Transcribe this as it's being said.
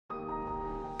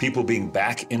People being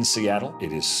back in Seattle,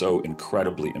 it is so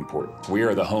incredibly important. We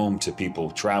are the home to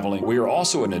people traveling. We are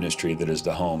also an industry that is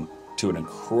the home to an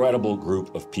incredible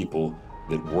group of people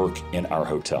that work in our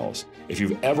hotels. If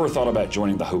you've ever thought about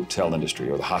joining the hotel industry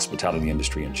or the hospitality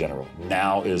industry in general,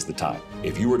 now is the time.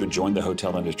 If you were to join the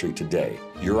hotel industry today,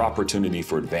 your opportunity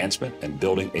for advancement and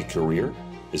building a career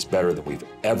is better than we've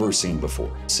ever seen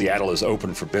before. Seattle is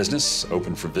open for business,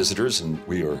 open for visitors, and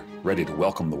we are ready to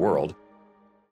welcome the world.